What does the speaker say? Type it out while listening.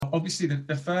obviously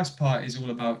the first part is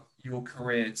all about your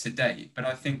career to date, but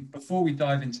I think before we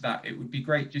dive into that, it would be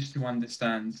great just to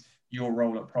understand your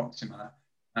role at Proxima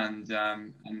and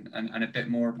a bit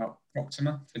more about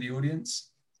Proxima for the audience.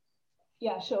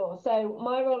 Yeah, sure. So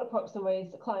my role at Proxima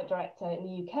is client director in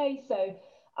the UK. So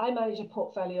I manage a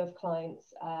portfolio of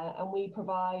clients and we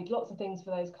provide lots of things for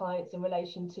those clients in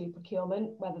relation to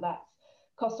procurement, whether that's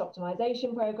cost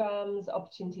optimization programs,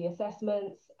 opportunity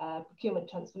assessments, procurement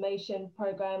transformation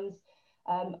programs.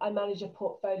 I manage a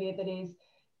portfolio that is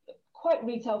quite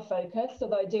retail focused,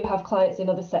 although I do have clients in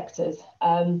other sectors.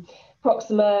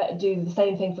 Proxima do the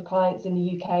same thing for clients in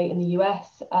the UK and the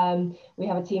US. We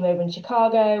have a team over in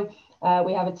Chicago.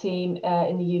 We have a team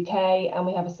in the UK, and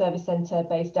we have a service centre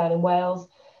based down in Wales.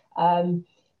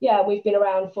 We've been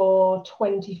around for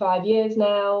 25 years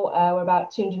now. We're about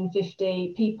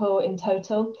 250 people in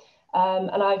total.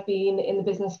 And I've been in the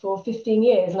business for 15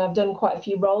 years, and I've done quite a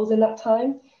few roles in that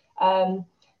time.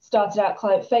 Started out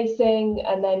client facing,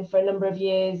 and then for a number of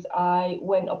years, I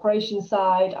went operations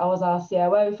side. I was our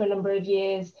COO for a number of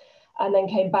years, and then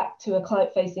came back to a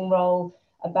client facing role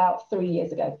about 3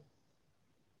 years ago.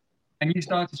 And you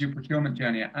started your procurement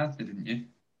journey at Asda, didn't you?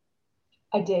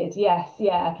 I did, yes,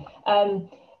 yeah.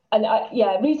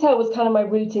 Retail was kind of my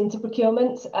route into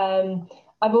procurement.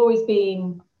 I've always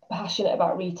been passionate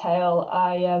about retail.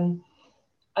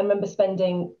 I remember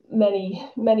spending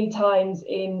many times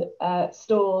in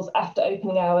stores after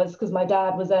opening hours because my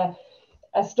dad was a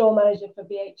store manager for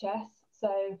BHS.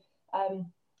 So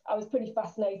I was pretty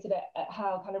fascinated at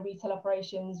how kind of retail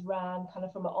operations ran kind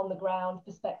of from an on the ground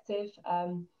perspective.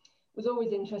 Was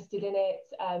always interested in it.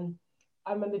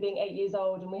 I remember being 8 years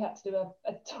old and we had to do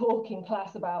a talk in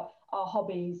class about our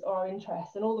hobbies or our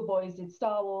interests, and all the boys did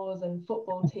Star Wars and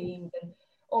football teams, and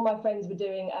all my friends were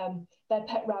doing their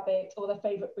pet rabbit or their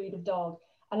favourite breed of dog,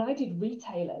 and I did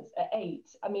retailers at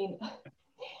 8. I mean,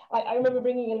 I remember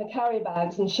bringing in the carrier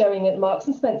bags and showing it Marks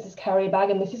and Spencer's carrier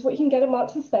bag, and this is what you can get at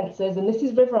Marks and Spencer's, and this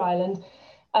is River Island.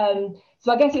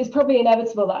 So I guess it was probably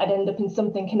inevitable that I'd end up in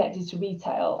something connected to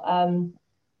retail.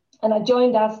 And I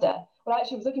joined Asda. Well,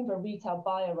 actually, I was looking for a retail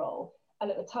buyer role.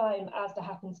 And at the time, Asda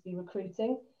happened to be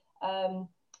recruiting. And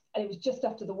it was just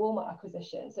after the Walmart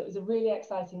acquisition. So it was a really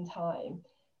exciting time.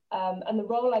 And the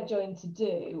role I joined to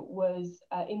do was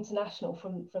international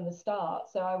from the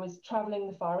start. So I was traveling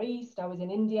the Far East. I was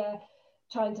in India,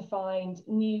 trying to find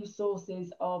new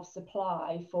sources of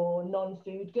supply for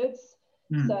non-food goods.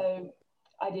 So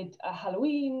I did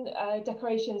Halloween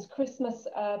decorations, Christmas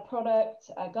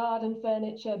product, garden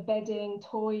furniture, bedding,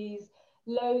 toys,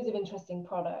 loads of interesting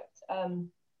product. And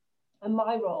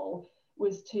my role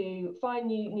was to find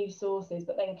new sources,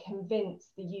 but then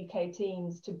convince the UK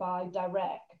teams to buy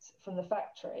direct from the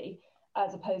factory,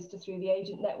 as opposed to through the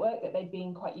agent network that they'd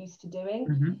been quite used to doing.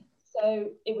 Mm-hmm.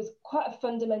 So it was quite a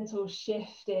fundamental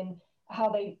shift in how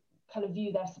they kind of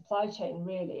view their supply chain,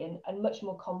 really, and much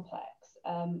more complex.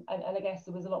 And I guess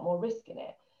there was a lot more risk in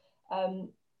it.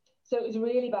 So it was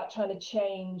really about trying to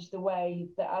change the way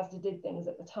that Asda did things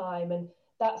at the time. And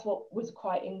that's what was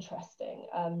quite interesting.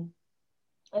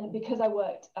 And because I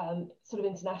worked sort of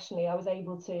internationally, I was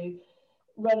able to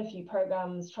run a few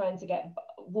programs trying to get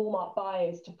Walmart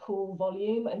buyers to pool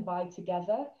volume and buy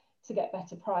together to get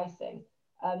better pricing,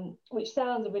 which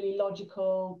sounds a really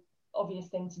logical, obvious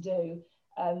thing to do.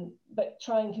 But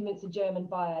try and convince a German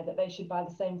buyer that they should buy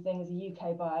the same thing as a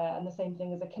UK buyer and the same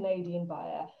thing as a Canadian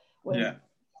buyer was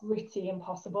pretty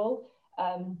impossible.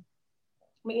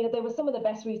 They were some of the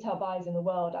best retail buyers in the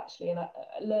world, actually, and I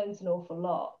learned an awful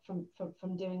lot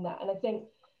from doing that. And I think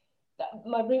that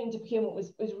my route into procurement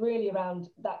was really around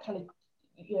that kind of,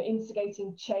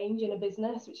 instigating change in a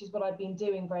business, which is what I've been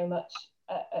doing very much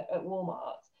at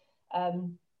Walmart.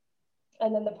 And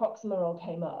then the Proxima role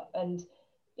came up, and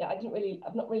I've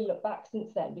not really looked back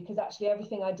since then, because actually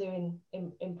everything I do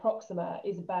in Proxima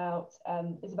is about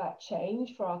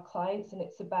change for our clients, and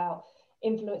it's about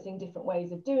influencing different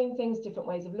ways of doing things, different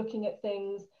ways of looking at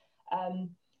things. And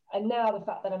now the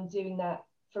fact that I'm doing that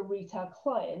for retail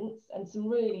clients and some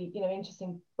really,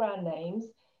 interesting brand names,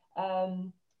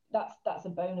 that's a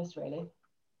bonus, really.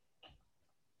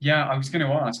 Yeah, I was going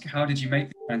to ask, how did you make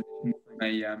the transition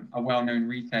from a well-known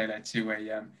retailer to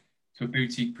a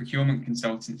boutique procurement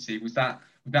consultancy? Was that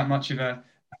much of a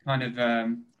kind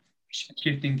of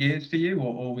shifting gears for you,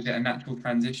 or was it a natural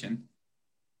transition?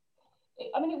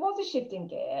 I mean, it was a shifting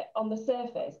gear on the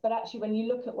surface, but actually when you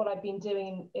look at what I've been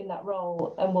doing in that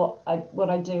role and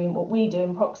what we do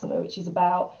in Proxima, which is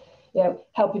about,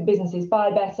 helping businesses buy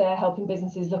better, helping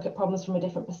businesses look at problems from a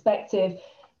different perspective,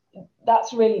 that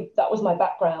was my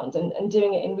background, and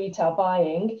doing it in retail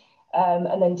buying.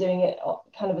 and then doing it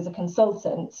kind of as a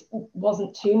consultant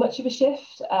wasn't too much of a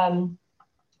shift.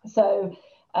 So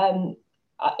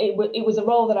it was a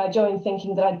role that I joined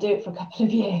thinking that I'd do it for a couple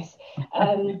of years.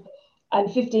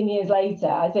 And 15 years later,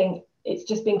 I think it's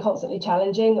just been constantly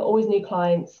challenging, always new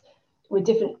clients with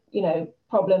different,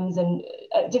 problems and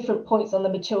at different points on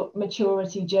the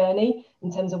maturity journey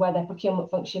in terms of where their procurement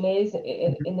function is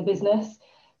in the business.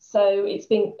 So it's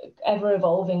been ever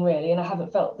evolving really, and I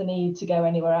haven't felt the need to go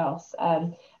anywhere else.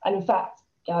 And in fact,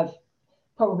 I've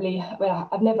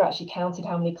never actually counted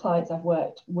how many clients I've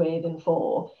worked with and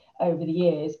for over the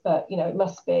years, but it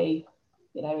must be,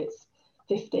 it's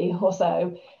 50 or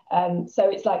so. So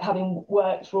it's like having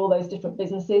worked for all those different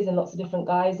businesses in lots of different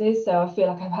guises. So I feel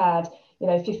like I've had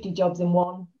 50 jobs in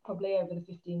one probably over the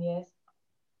 15 years.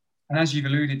 And as you've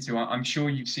alluded to, I'm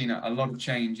sure you've seen a lot of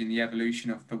change in the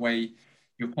evolution of the way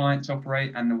your clients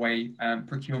operate and the way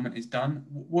procurement is done.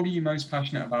 What are you most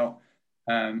passionate about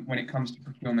when it comes to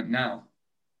procurement now?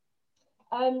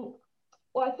 Well,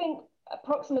 I think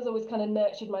Proxima's always kind of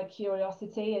nurtured my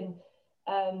curiosity, and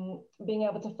being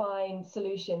able to find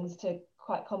solutions to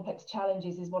quite complex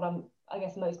challenges is what I'm, I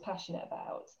guess, most passionate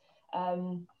about.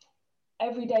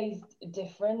 Every day is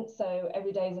different, so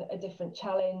every day is a different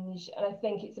challenge, and I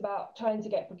think it's about trying to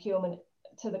get procurement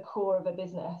to the core of a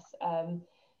business.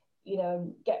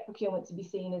 Get procurement to be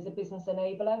seen as a business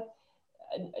enabler,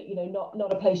 and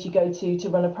not a place you go to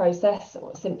run a process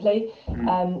simply.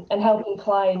 And helping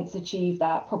clients achieve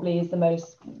that probably is the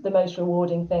most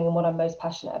rewarding thing and what I'm most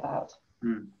passionate about.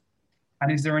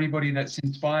 And is there anybody that's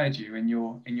inspired you in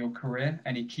your career?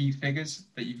 Any key figures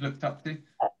that you've looked up to?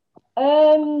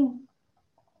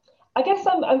 I guess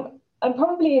I'm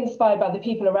probably inspired by the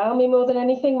people around me more than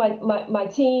anything. My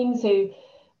teams who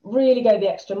really go the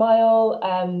extra mile,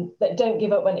 that don't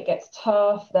give up when it gets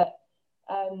tough, that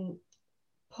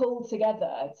pull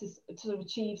together to sort of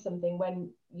achieve something when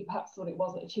you perhaps thought it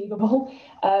wasn't achievable.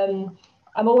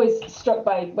 I'm always struck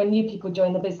by when new people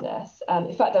join the business.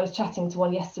 In fact, I was chatting to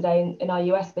one yesterday in our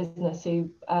US business who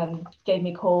gave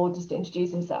me a call just to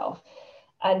introduce himself.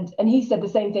 And he said the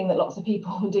same thing that lots of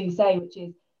people do say, which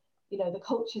is, the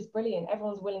culture's brilliant.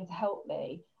 Everyone's willing to help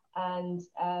me, and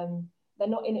they're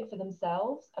not in it for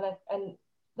themselves. And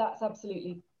that's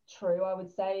absolutely true, I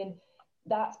would say. And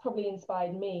that's probably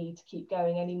inspired me to keep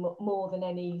going any more than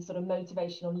any sort of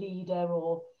motivational leader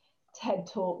or TED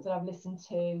talk that I've listened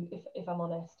to, if I'm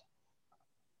honest.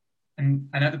 And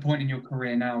at the point in your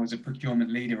career now as a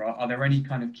procurement leader, are there any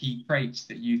kind of key traits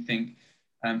that you think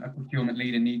a procurement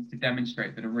leader needs to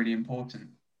demonstrate that are really important?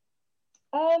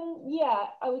 Yeah,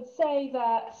 I would say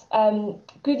that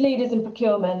good leaders in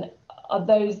procurement are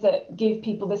those that give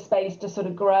people the space to sort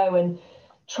of grow and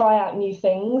try out new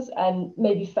things and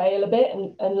maybe fail a bit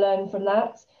and learn from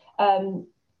that.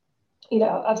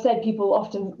 I've said people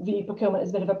often view procurement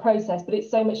as a bit of a process, but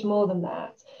it's so much more than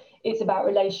that. It's about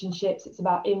relationships, it's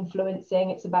about influencing,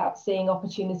 it's about seeing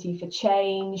opportunity for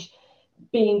change,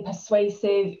 being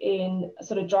persuasive in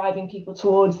sort of driving people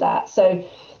towards that. So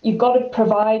you've got to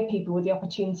provide people with the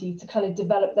opportunity to kind of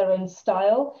develop their own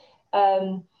style,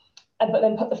 but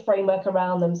then put the framework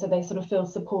around them so they sort of feel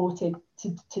supported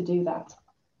to do that.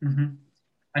 Mm-hmm.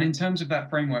 And in terms of that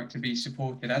framework to be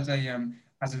supported, as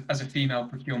a female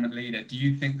procurement leader, do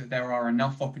you think that there are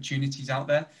enough opportunities out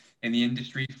there in the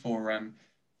industry for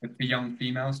young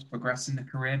females to progress in the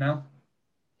career now?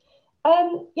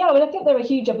 Yeah, I think there are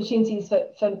huge opportunities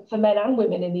for men and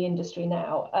women in the industry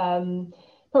now,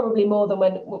 probably more than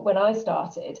when I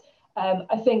started.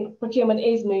 I think procurement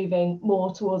is moving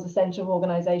more towards the centre of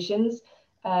organisations.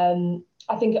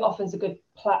 I think it offers a good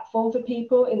platform for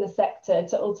people in the sector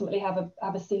to ultimately have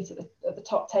a seat at the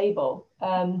top table.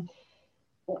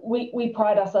 We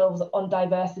pride ourselves on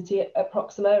diversity at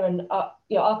Proxima, and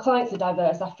our clients are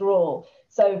diverse after all.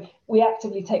 So we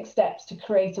actively take steps to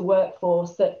create a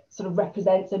workforce that sort of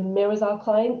represents and mirrors our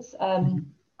clients.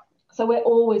 So we're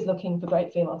always looking for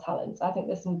great female talent. I think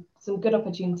there's some good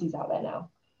opportunities out there now.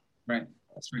 Right,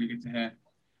 that's really good to hear.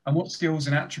 And what skills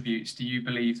and attributes do you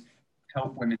believe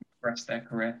help women progress their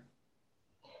career?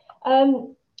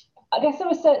 I guess there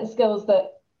are certain skills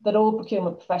that all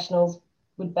procurement professionals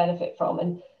would benefit from,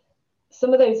 and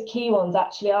some of those key ones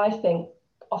actually I think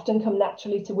often come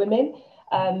naturally to women.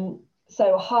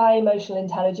 So high emotional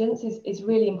intelligence is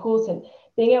really important.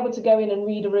 Being able to go in and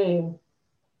read a room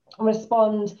and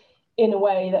respond in a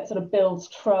way that sort of builds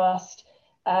trust,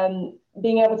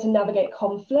 being able to navigate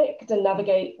conflict and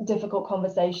navigate difficult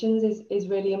conversations is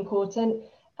really important,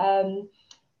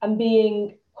 and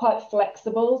being quite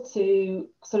flexible to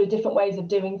sort of different ways of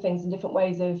doing things and different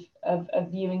ways of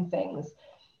viewing things.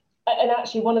 And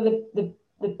actually one of the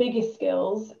the biggest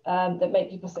skills that make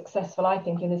people successful, I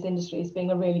think, in this industry is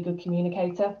being a really good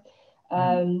communicator.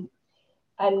 And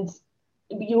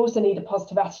you also need a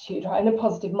positive attitude, right, and a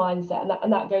positive mindset,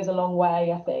 and that goes a long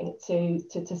way, I think,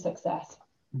 to success.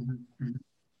 Mm-hmm.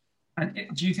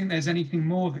 And do you think there's anything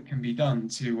more that can be done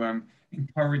to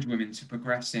encourage women to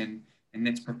progress in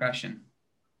this profession?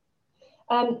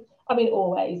 I mean,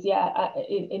 always, yeah.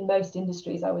 In most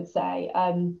industries, I would say.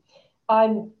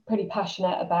 I'm pretty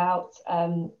passionate about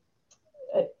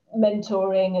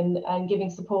mentoring and giving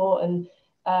support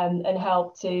and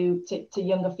help to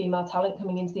younger female talent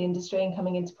coming into the industry and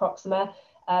coming into Proxima.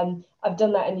 I've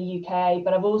done that in the UK,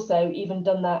 but I've also even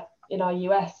done that in our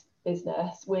US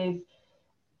business with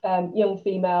young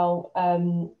female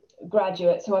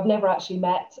graduates who I've never actually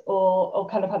met or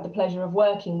kind of had the pleasure of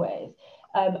working with.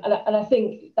 And I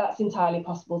think that's entirely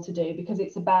possible to do, because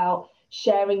it's about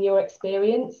sharing your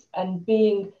experience and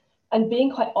being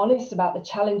quite honest about the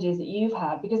challenges that you've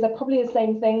had, because they're probably the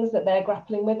same things that they're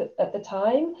grappling with at the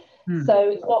time. So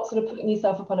it's not sort of putting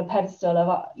yourself up on a pedestal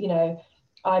of, you know,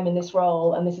 I'm in this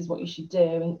role and this is what you should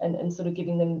do, and sort of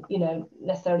giving them, you know,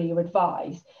 necessarily your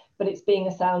advice, but it's being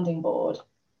a sounding board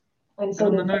and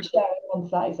sort of sharing and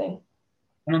emphasizing.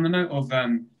 And on the note of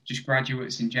just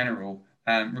graduates in general,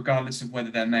 regardless of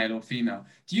whether they're male or female,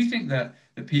 do you think that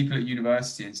the people at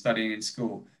university and studying in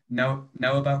school know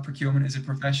about procurement as a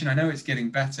profession? I know it's getting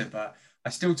better, but I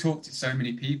still talk to so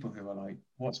many people who are like,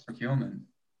 what's procurement?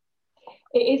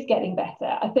 It is getting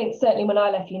better. I think certainly when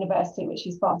I left university, which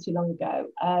is far too long ago,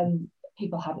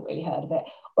 people hadn't really heard of it.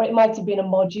 Or it might have been a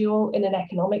module in an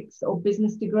economics or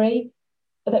business degree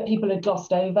that people had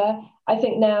glossed over. I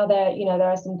think now there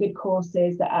are some good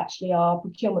courses that actually are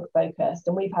procurement focused,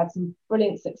 and we've had some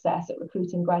brilliant success at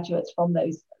recruiting graduates from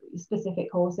those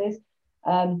specific courses.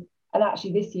 And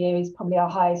actually this year is probably our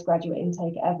highest graduate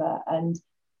intake ever. And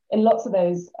in lots of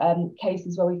those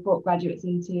cases where we've brought graduates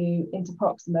into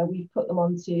Proxima, we've put them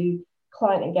onto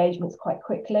client engagements quite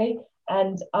quickly.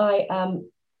 And I am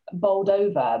bowled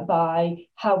over by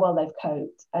how well they've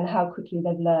coped and how quickly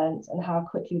they've learned and how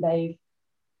quickly they've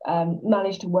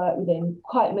managed to work within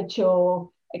quite mature,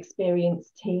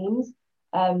 experienced teams.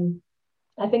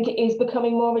 I think it is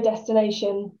becoming more of a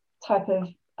destination type of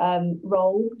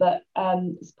role, but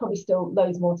it's probably still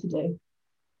loads more to do.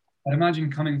 I'd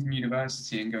imagine coming from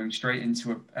university and going straight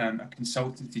into a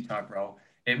consultancy type role,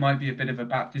 it might be a bit of a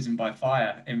baptism by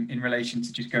fire in relation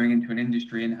to just going into an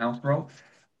industry in-house role.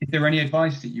 Is there any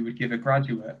advice that you would give a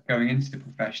graduate going into the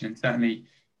profession, and certainly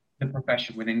the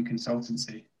profession within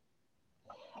consultancy?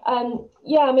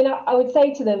 Yeah, I mean, I would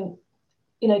say to them,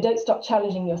 you know, don't stop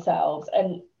challenging yourselves,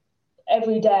 and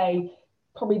every day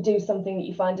probably do something that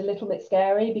you find a little bit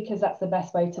scary, because that's the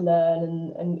best way to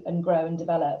learn and grow and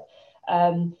develop.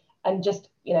 And just,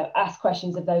 you know, ask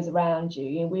questions of those around you.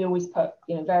 You know, we always put,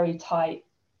 you know, very tight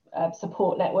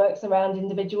support networks around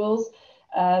individuals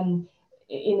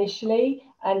initially,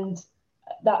 and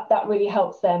that really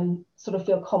helps them sort of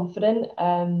feel confident,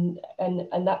 and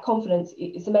that confidence,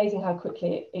 it's amazing how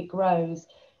quickly it grows.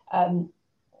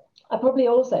 I probably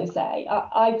also say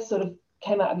I sort of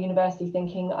came out of university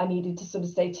thinking I needed to sort of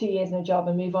stay 2 years in a job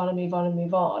and move on and move on and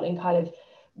move on, and kind of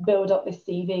build up this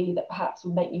CV that perhaps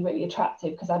would make me really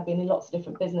attractive, because I'd been in lots of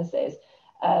different businesses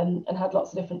and had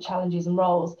lots of different challenges and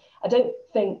roles. I don't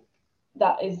think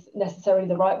that is necessarily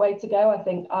the right way to go. I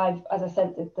think as I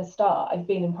said at the start, I've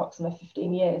been in Proxima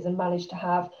 15 years and managed to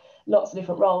have lots of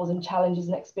different roles and challenges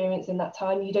and experience in that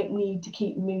time. You don't need to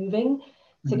keep moving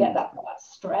to get that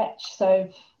stretch. So,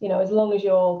 you know, as long as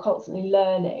you're constantly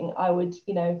learning, I would,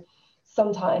 you know,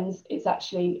 sometimes it's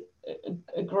actually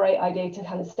a great idea to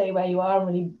kind of stay where you are and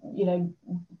really, you know,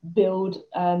 build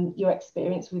your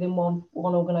experience within one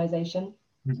organization.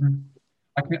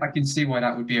 I can see why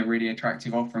that would be a really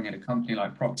attractive offering at a company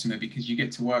like Proxima, because you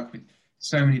get to work with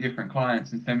so many different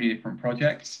clients and so many different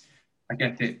projects. I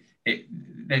guess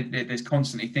there's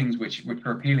constantly things which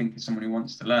are appealing to someone who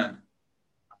wants to learn.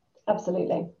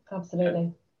 Absolutely.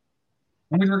 And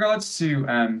with regards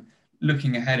to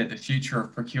looking ahead at the future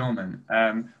of procurement,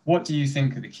 what do you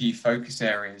think are the key focus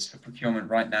areas for procurement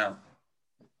right now?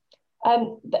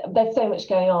 There's so much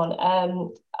going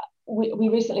on. We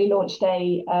recently launched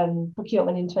a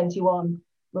Procurement in 21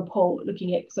 report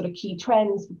looking at sort of key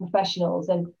trends for professionals,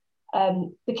 and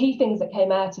the key things that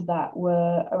came out of that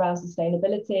were around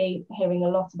sustainability, hearing a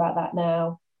lot about that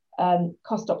now,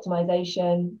 cost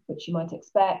optimization, which you might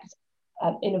expect,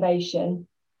 innovation,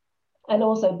 and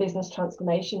also business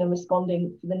transformation and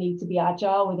responding to the need to be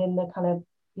agile within the kind of,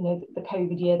 you know, the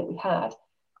COVID year that we had.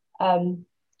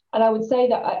 And I would say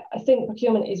that I think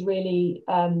procurement is really,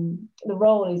 the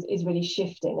role is really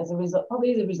shifting as a result,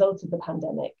 probably as a result of the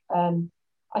pandemic.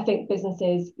 I think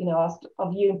businesses,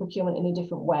 are viewing procurement in a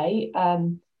different way.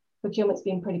 Procurement's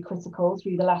been pretty critical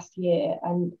through the last year,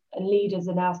 and leaders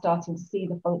are now starting to see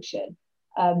the function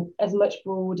as much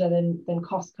broader than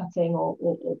cost cutting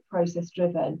or process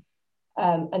driven,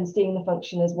 and seeing the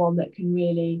function as one that can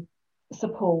really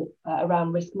support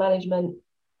around risk management,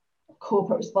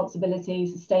 corporate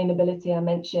responsibility, sustainability, I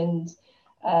mentioned.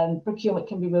 Procurement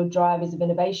can be real drivers of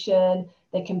innovation.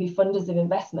 They can be funders of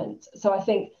investment. So I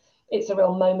think it's a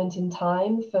real moment in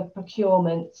time for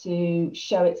procurement to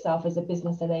show itself as a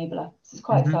business enabler. So it's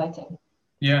quite exciting.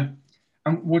 Yeah.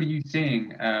 And what are you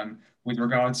seeing with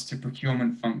regards to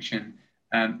procurement function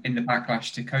in the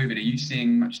backlash to COVID? Are you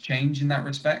seeing much change in that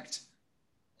respect?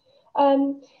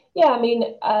 Yeah, I mean,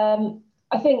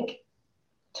 I think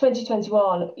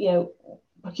 2021,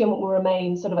 procurement will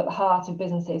remain sort of at the heart of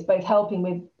businesses, both helping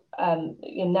with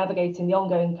navigating the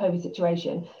ongoing COVID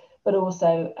situation, but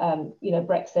also,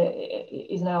 Brexit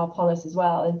is now upon us as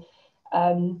well.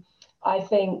 And I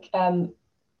think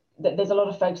that there's a lot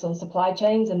of focus on supply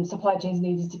chains, and supply chains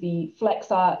needed to be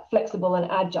flexible and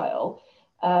agile.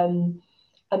 And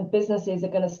businesses are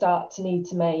going to start to need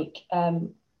to make, I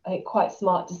think, quite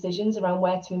smart decisions around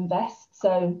where to invest.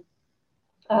 So,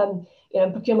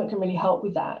 procurement can really help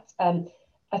with that.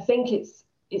 I think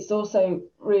it's also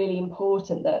really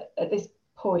important that at this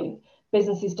point,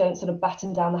 businesses don't sort of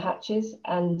batten down the hatches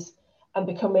and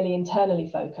become really internally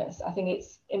focused. I think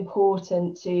it's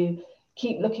important to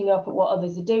keep looking up at what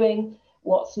others are doing,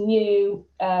 what's new,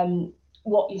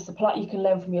 what you can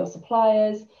learn from your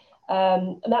suppliers.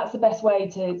 And that's the best way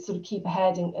to sort of keep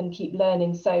ahead and keep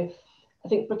learning. So I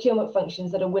think procurement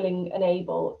functions that are willing and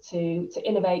able to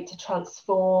innovate, to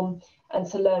transform, and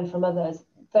to learn from others,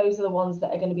 those are the ones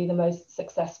that are going to be the most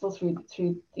successful through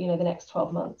the next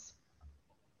 12 months.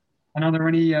 And are there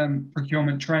any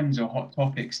procurement trends or hot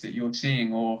topics that you're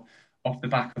seeing, or off the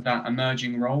back of that,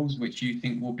 emerging roles which you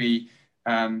think will be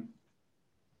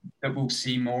that we'll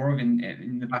see more of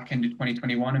in the back end of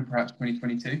 2021 and perhaps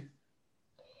 2022?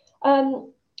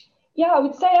 Yeah, I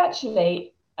would say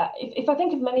actually, if I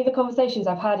think of many of the conversations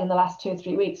I've had in the last 2 or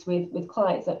 3 weeks with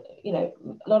clients, a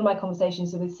lot of my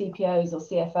conversations are with CPOs or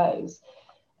CFOs.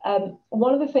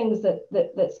 One of the things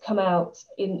that's come out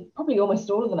in probably almost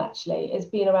all of them actually has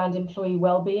been around employee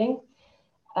well-being.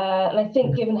 And I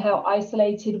think given how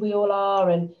isolated we all are,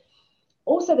 and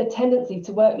also the tendency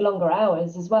to work longer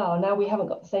hours as well, now we haven't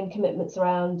got the same commitments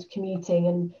around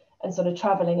commuting and sort of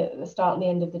travelling at the start and the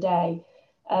end of the day.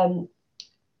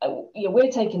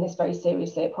 We're taking this very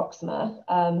seriously at Proxima.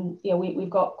 We've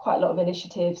got quite a lot of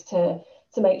initiatives to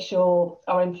make sure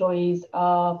our employees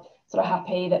are sort of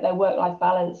happy, that their work-life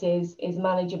balance is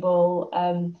manageable,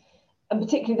 and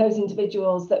particularly those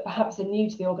individuals that perhaps are new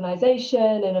to the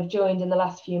organisation and have joined in the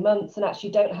last few months and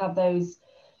actually don't have those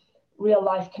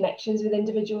real-life connections with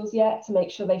individuals yet, to make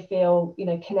sure they feel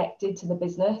connected to the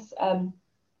business.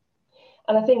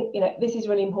 And I think this is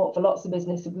really important for lots of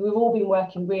businesses. We've all been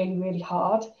working really, really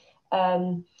hard,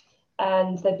 and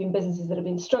there've been businesses that have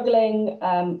been struggling,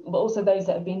 but also those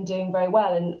that have been doing very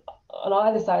well. And on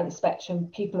either side of the spectrum,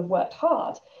 people have worked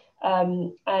hard,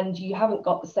 and you haven't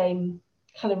got the same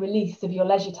kind of release of your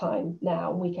leisure time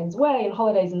now, weekends away and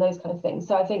holidays and those kind of things.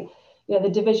 So I think the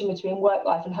division between work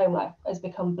life and home life has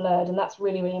become blurred, and that's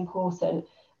really, really important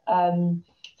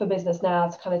for business now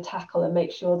to kind of tackle and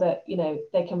make sure that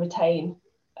they can retain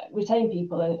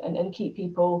people and keep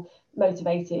people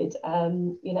motivated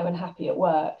and happy at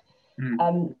work.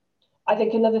 I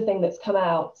think another thing that's come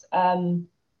out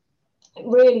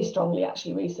really strongly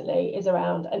actually recently is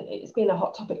around, and it's been a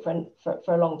hot topic for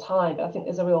a long time, but I think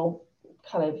there's a real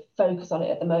kind of focus on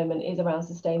it at the moment, is around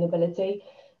sustainability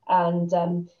and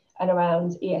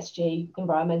around ESG,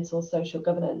 environmental social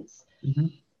governance.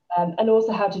 And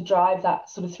also how to drive that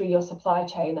sort of through your supply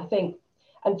chain. I think,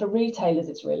 and for retailers,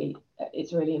 it's really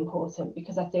important,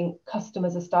 because I think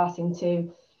customers are starting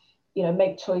to,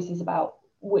 make choices about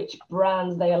which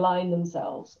brands they align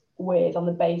themselves with on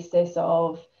the basis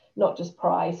of not just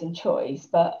price and choice,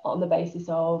 but on the basis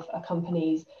of a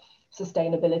company's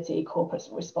sustainability, corporate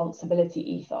responsibility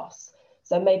ethos.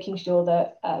 So making sure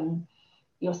that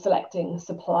you're selecting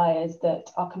suppliers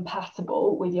that are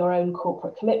compatible with your own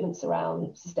corporate commitments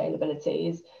around sustainability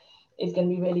is going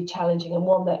to be really challenging, and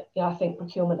one that I think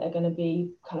procurement are going to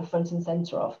be kind of front and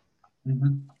centre of.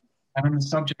 And on the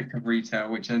subject of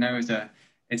retail, which I know is a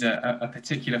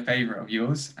particular favourite of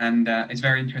yours, and it's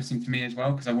very interesting to me as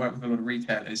well, because I work with a lot of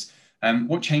retailers.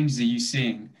 What changes are you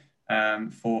seeing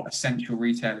for essential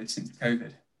retailers since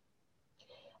COVID?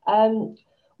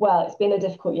 Well, it's been a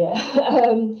difficult year.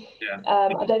 Yeah.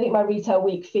 I don't think my retail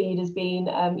week feed has been,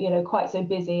 quite so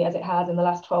busy as it has in the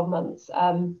last 12 months.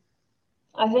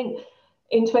 I think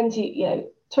in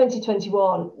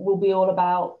 2021 will be all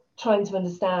about trying to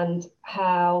understand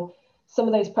how some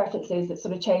of those preferences that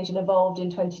sort of changed and evolved in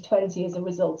 2020 as a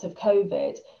result of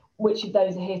COVID, which of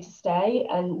those are here to stay,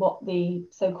 and what the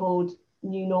so-called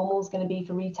new normal is going to be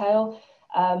for retail.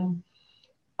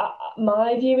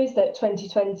 My view is that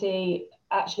 2020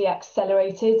 actually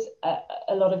accelerated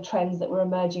a lot of trends that were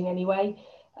emerging anyway.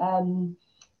 And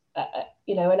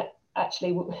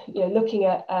actually, looking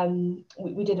at,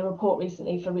 we did a report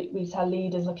recently for retail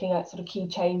leaders looking at sort of key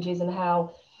changes and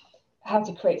how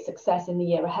to create success in the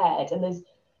year ahead. And there's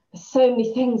so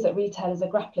many things that retailers are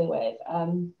grappling with.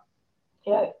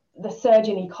 The surge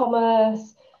in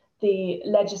e-commerce, the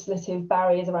legislative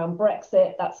barriers around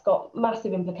Brexit, that's got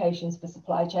massive implications for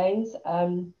supply chains.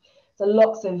 So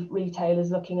lots of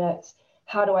retailers looking at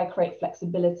how do I create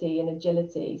flexibility and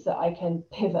agility so that I can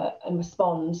pivot and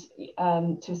respond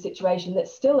to a situation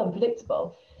that's still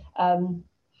unpredictable.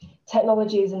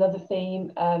 Technology is another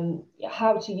theme,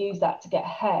 how to use that to get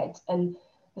ahead. And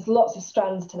there's lots of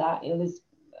strands to that. There's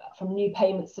from new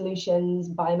payment solutions,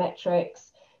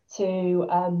 biometrics, to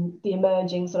the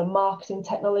emerging sort of marketing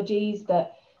technologies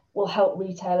that will help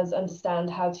retailers understand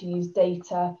how to use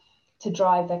data to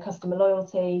drive their customer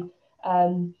loyalty,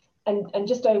 and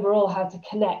just overall how to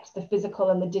connect the physical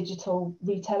and the digital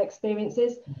retail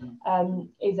experiences.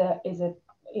 Is a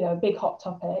big hot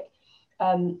topic.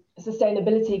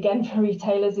 Sustainability again for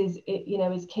retailers is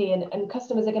key, and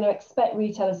customers are going to expect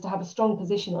retailers to have a strong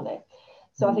position on it.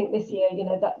 So I think this year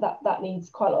that needs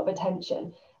quite a lot of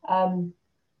attention.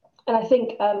 And I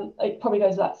think it probably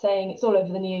goes without saying, it's all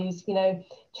over the news,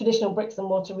 traditional bricks and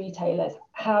mortar retailers,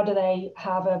 how do they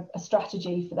have a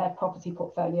strategy for their property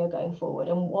portfolio going forward?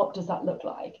 And what does that look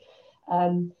like?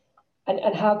 And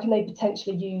how can they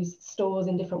potentially use stores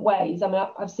in different ways? I mean,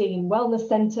 I've seen wellness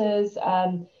centres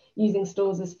using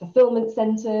stores as fulfillment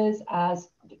centres, as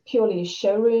purely as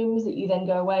showrooms that you then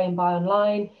go away and buy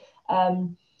online.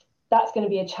 That's going to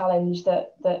be a challenge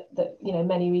that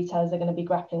many retailers are going to be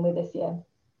grappling with this year.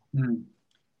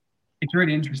 It's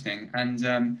really interesting, and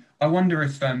I wonder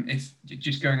if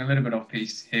just going a little bit off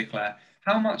piece here, Claire,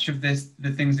 how much of the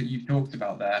things that you've talked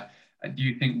about there, do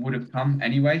you think would have come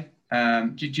anyway?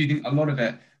 Do you think a lot of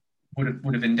it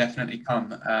would have indefinitely come,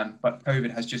 but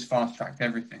COVID has just fast tracked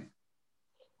everything?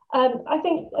 I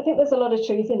think there's a lot of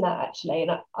truth in that, actually,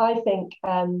 and I think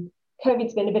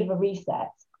COVID's been a bit of a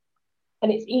reset.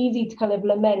 And it's easy to kind of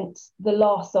lament the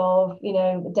loss of,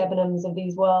 the Debenhams of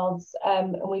these worlds.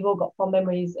 And we've all got fond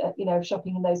memories, of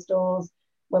shopping in those stores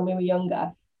when we were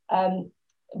younger.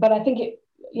 But I think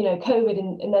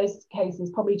COVID in those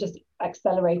cases probably just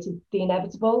accelerated the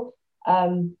inevitable.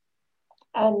 And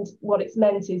what it's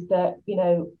meant is that,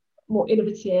 more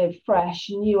innovative,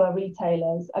 fresh, newer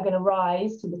retailers are going to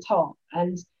rise to the top.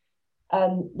 And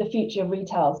the future of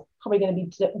retail is probably going to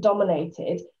be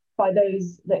dominated by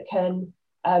those that can,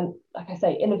 like I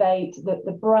say, innovate,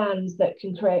 the brands that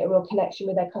can create a real connection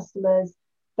with their customers,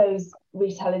 those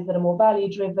retailers that are more value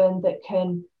driven, that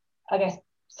can, I guess,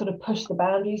 sort of push the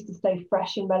boundaries to stay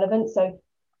fresh and relevant. So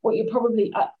what you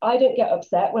probably, I don't get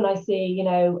upset when I see,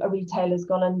 a retailer's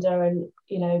gone under and,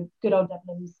 good old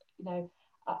Debenhams,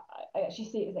 I actually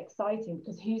see it as exciting,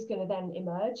 because who's going to then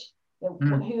emerge? Who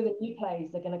are the new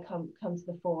players that are going to come to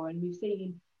the fore? And we've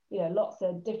seen lots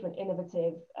of different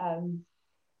innovative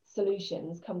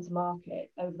solutions come to market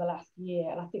over the last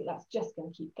year, and I think that's just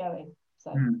going to keep going.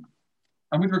 So,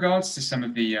 and with regards to some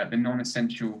of the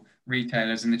non-essential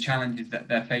retailers and the challenges that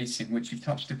they're facing, which you've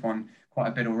touched upon quite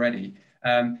a bit already,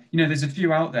 there's a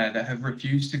few out there that have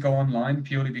refused to go online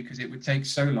purely because it would take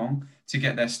so long to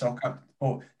get their stock up,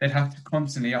 or they'd have to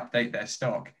constantly update their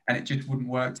stock, and it just wouldn't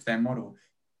work to their model.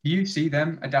 Do you see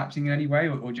them adapting in any way,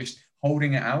 or just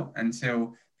holding it out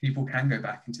until people can go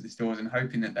back into the stores and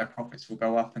hoping that their profits will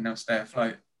go up and they'll stay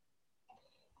afloat?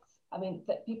 I mean,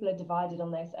 people are divided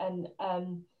on this, and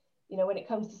when it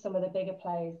comes to some of the bigger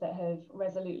players that have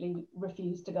resolutely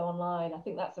refused to go online, I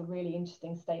think that's a really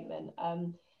interesting statement.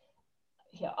 I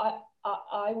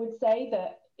would say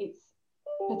that it's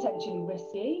potentially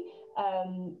risky,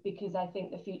 because I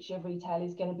think the future of retail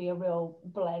is going to be a real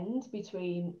blend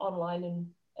between online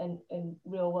and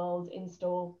real world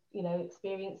in-store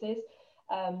experiences.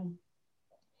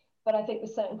 But I think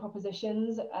with certain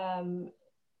propositions,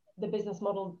 the business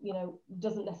model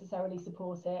doesn't necessarily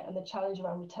support it, and the challenge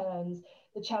around returns,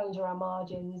 the challenge around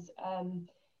margins,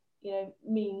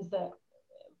 means that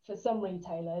for some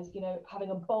retailers,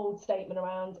 having a bold statement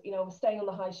around, we're staying on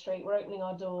the high street, we're opening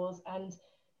our doors, and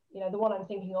the one I'm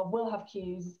thinking of will have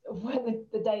queues when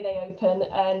the day they open,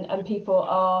 and people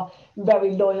are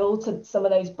very loyal to some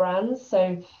of those brands,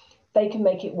 so they can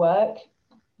make it work.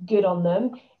 Good on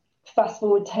them. Fast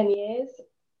forward 10 years,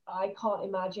 I can't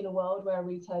imagine a world where a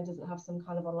retailer doesn't have some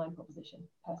kind of online proposition,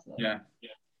 personally. Yeah.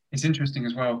 It's interesting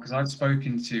as well because I've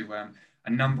spoken to a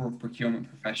number of procurement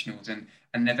professionals, and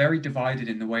they're very divided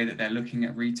in the way that they're looking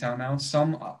at retail now.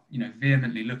 Some are,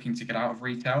 vehemently looking to get out of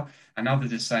retail, and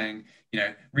others are saying,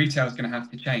 retail is going to have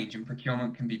to change, and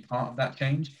procurement can be part of that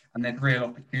change. And there's real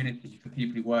opportunity for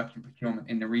people who work in procurement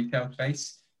in the retail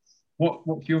space.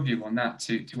 What's your view on that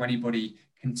to anybody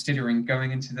considering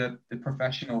going into the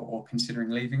profession or considering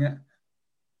leaving it?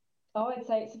 Oh, I'd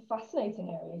say it's a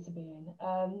fascinating area to be in.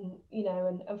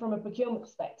 And from a procurement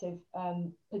perspective,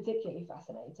 particularly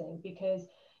fascinating because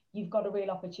you've got a real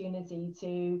opportunity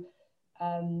to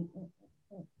um,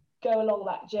 go along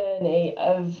that journey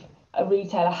of a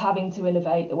retailer having to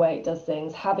innovate the way it does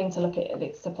things, having to look at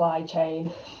its supply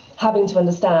chain, having to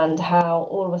understand how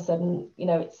all of a sudden,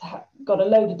 it's got a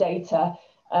load of data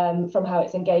from how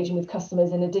it's engaging with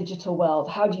customers in a digital world.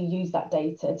 How do you use that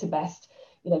data to best,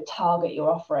 target your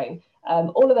offering?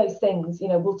 All of those things,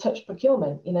 will touch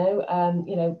procurement.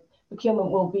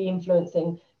 Procurement will be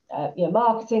influencing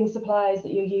marketing supplies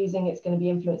that you're using. It's going to be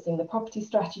influencing the property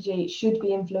strategy. It should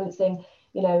be influencing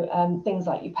things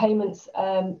like your payments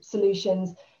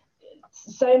solutions.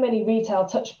 So many retail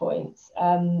touch points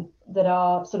that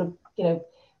are sort of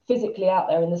physically out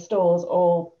there in the stores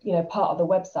or part of the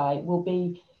website will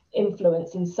be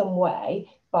influenced in some way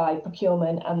by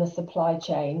procurement and the supply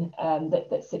chain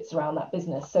that sits around that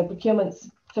business. So procurement's,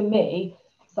 for me,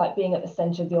 it's like being at the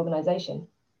center of the organization.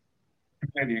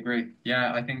 Completely agree.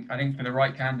 Yeah, I think for the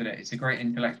right candidate, it's a great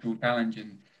intellectual challenge,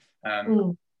 and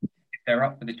Mm. if they're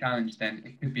up for the challenge, then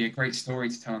it could be a great story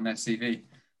to tell on their CV.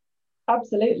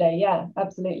 Absolutely, yeah,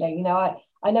 absolutely.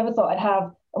 I never thought I'd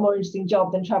have a more interesting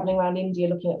job than traveling around India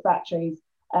looking at factories,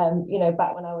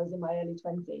 back when I was in my early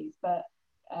 20s. But,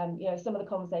 some of the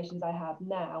conversations I have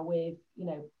now with,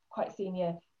 quite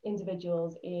senior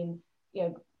individuals in,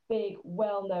 big,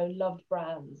 well-known, loved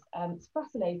brands, it's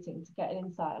fascinating to get an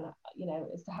insight on,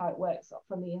 as to how it works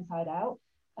from the inside out.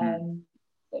 Mm,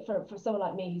 For someone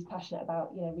like me who's passionate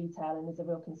about, retail and is a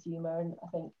real consumer, and I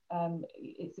think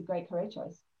it's a great career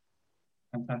choice.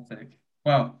 fantastic.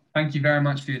 Well, thank you very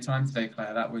much for your time today,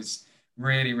 Claire. That was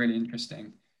really, really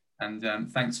interesting. And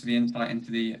thanks for the insight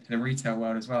into the retail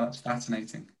world as well. That's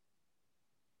fascinating.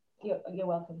 You're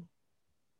welcome.